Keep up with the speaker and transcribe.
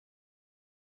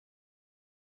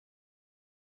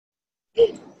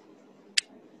Yes!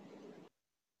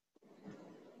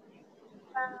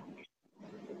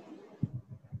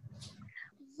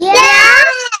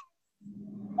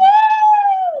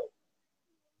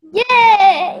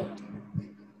 Yay!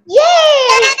 Yay!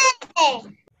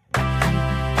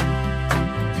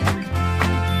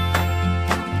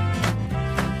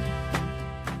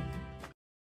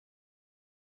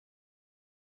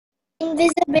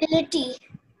 Invisibility.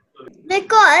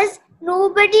 Because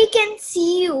nobody can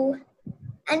see you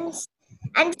and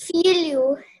feel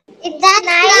you. That's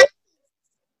nice.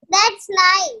 That's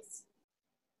nice.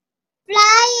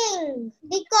 Flying,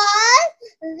 because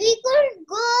we could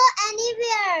go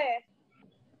anywhere.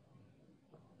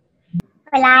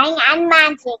 Flying and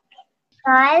magic.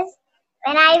 Because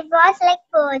when I was like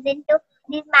frozen to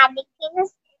these magic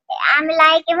things, I'm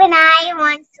like, even I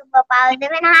want superpowers,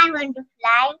 even I want to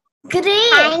fly.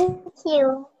 Great. Thank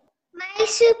you. My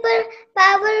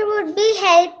superpower would be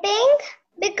helping,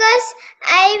 because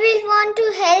I will want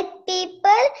to help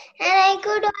people, and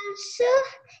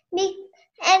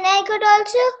I could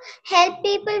also help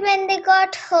people when they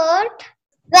got hurt.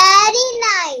 Very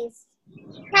nice.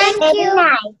 Thank Very you.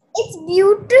 nice. It's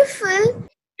beautiful.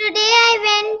 Today I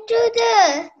went to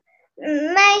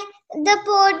the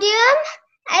podium.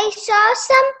 I saw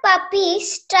some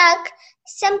puppies stuck.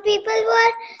 Some people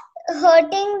were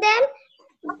hurting them.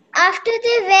 After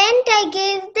they went, I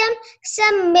gave them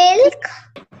some milk.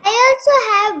 I also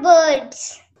have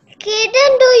birds.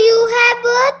 Kaden, do you have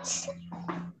birds?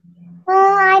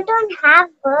 I don't have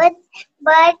birds,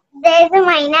 but there's a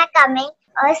myna coming.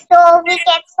 So we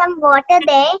get some water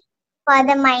there for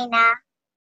the myna.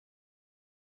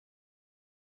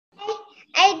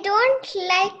 I don't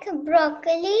like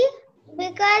broccoli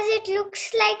because it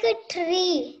looks like a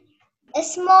tree, a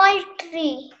small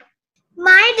tree.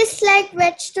 My disliked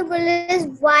vegetable is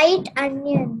white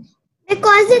onion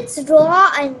because it's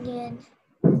raw onion.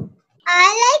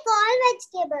 I like all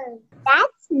vegetables.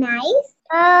 That's nice.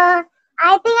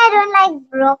 I think I don't like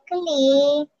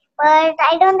broccoli, but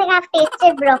I don't think I've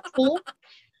tasted broccoli.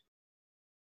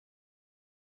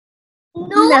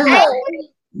 No.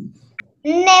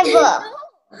 Never.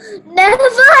 Never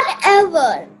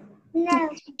ever. No.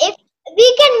 If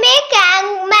we can make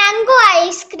mango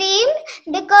ice cream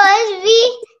because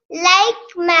we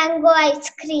like mango ice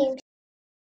cream.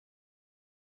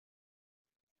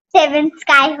 Seven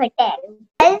Sky Hotel.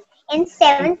 In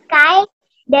Seven Sky,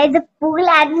 there's a pool,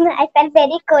 and I felt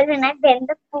very cold when I went in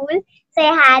the pool. So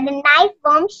I had a nice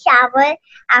warm shower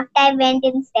after I went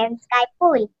in Seven Sky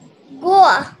pool.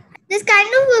 Goa. There's kind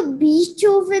of a beach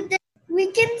over there.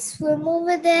 We can swim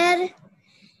over there,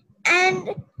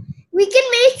 and we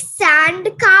can make sand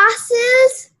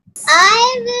castles.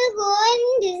 I will go in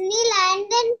Disneyland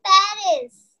in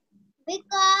Paris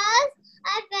because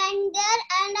I went there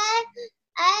and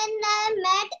I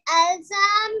met Elsa,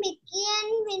 Mickey,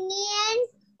 and Minnie, and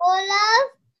Olaf,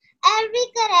 every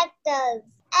character.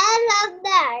 I love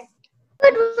that. I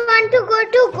would want to go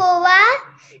to Goa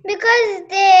because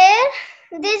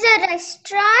there's a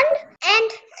restaurant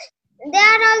and there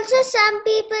are also some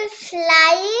people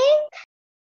flying.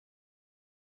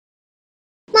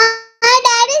 My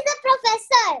dad is a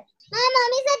professor. My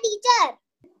mom is a teacher.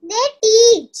 They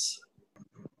teach.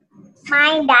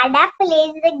 My dada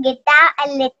plays the guitar a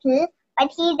little, but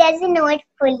he doesn't know it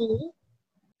fully.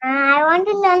 I want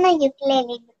to learn a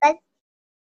ukulele because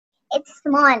it's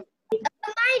small.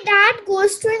 My dad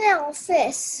goes to an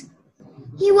office.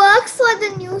 He works for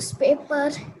the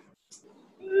newspaper.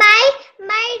 My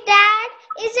dad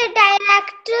is a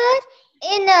director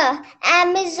in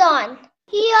Amazon.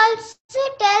 He also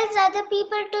tells other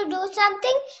people to do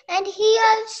something, and he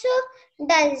also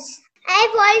does.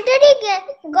 I've already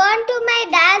gone to my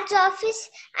dad's office.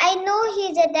 I know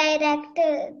he's a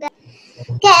director.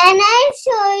 Can I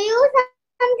show you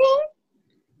something?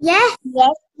 Yes,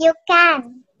 you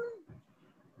can.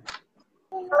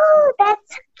 Oh,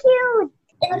 that's cute.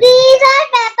 These are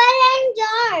Pepper and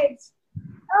George.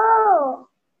 Oh,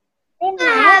 very nice. I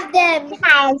have them. I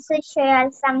also show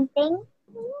you something.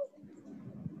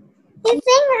 He's saying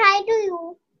hi to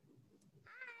you.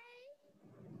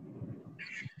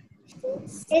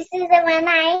 This is the one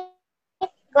I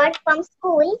got from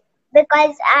school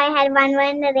because I had won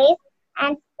the race,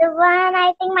 and the one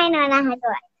I think my nana has won.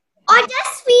 Oh,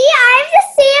 just see, I have the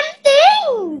same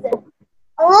thing.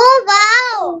 Oh,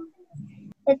 wow.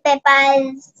 The Peppa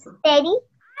is steady.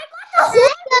 I got a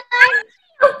whole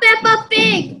of Peppa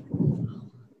Pig.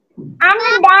 I'm a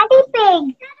daddy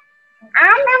pig.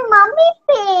 I'm a mommy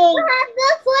pig. You have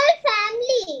the full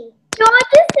family.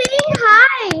 George is saying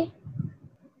hi.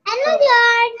 Hello,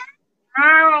 George.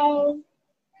 Hi.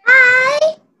 Hi.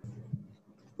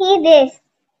 See this.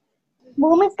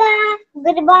 Bhumika,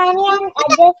 Gurbani and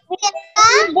Ajasvi.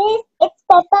 See this. It's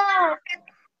Peppa.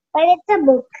 But it's a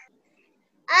book.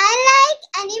 I like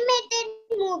animated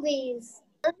movies.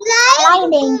 Like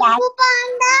Kung Fu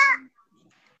Panda.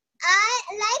 I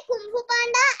like Kung Fu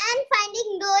Panda and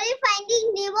Finding Dory, Finding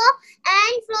Nemo,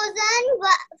 and Frozen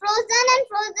and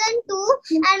Frozen 2.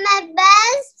 And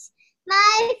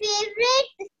my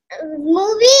favorite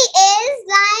movie is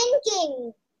Lion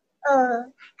King.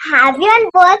 Have you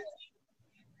watched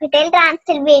Hotel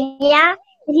Transylvania?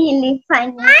 Really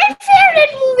funny. My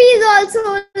favorite movie is also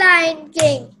Lion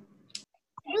King.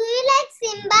 Do you like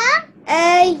Simba?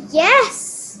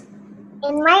 Yes.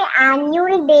 In my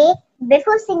annual day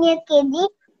before senior KG,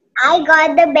 I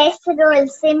got the best role,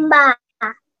 Simba.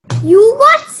 You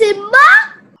got Simba?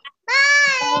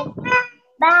 Bye.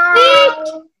 Bye.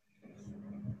 Wait.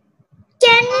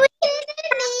 Can we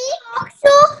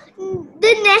also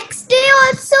the next day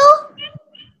also?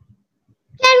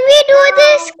 Can we do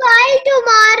this call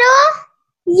tomorrow?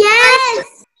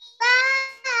 Yes.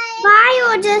 Bye. Bye,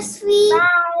 Ojasvi.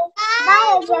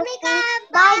 Bye, Justin.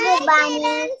 Bye,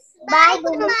 Gurbani. Bye,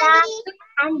 Bhumika.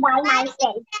 And bye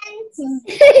myself.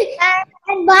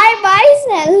 And bye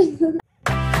myself.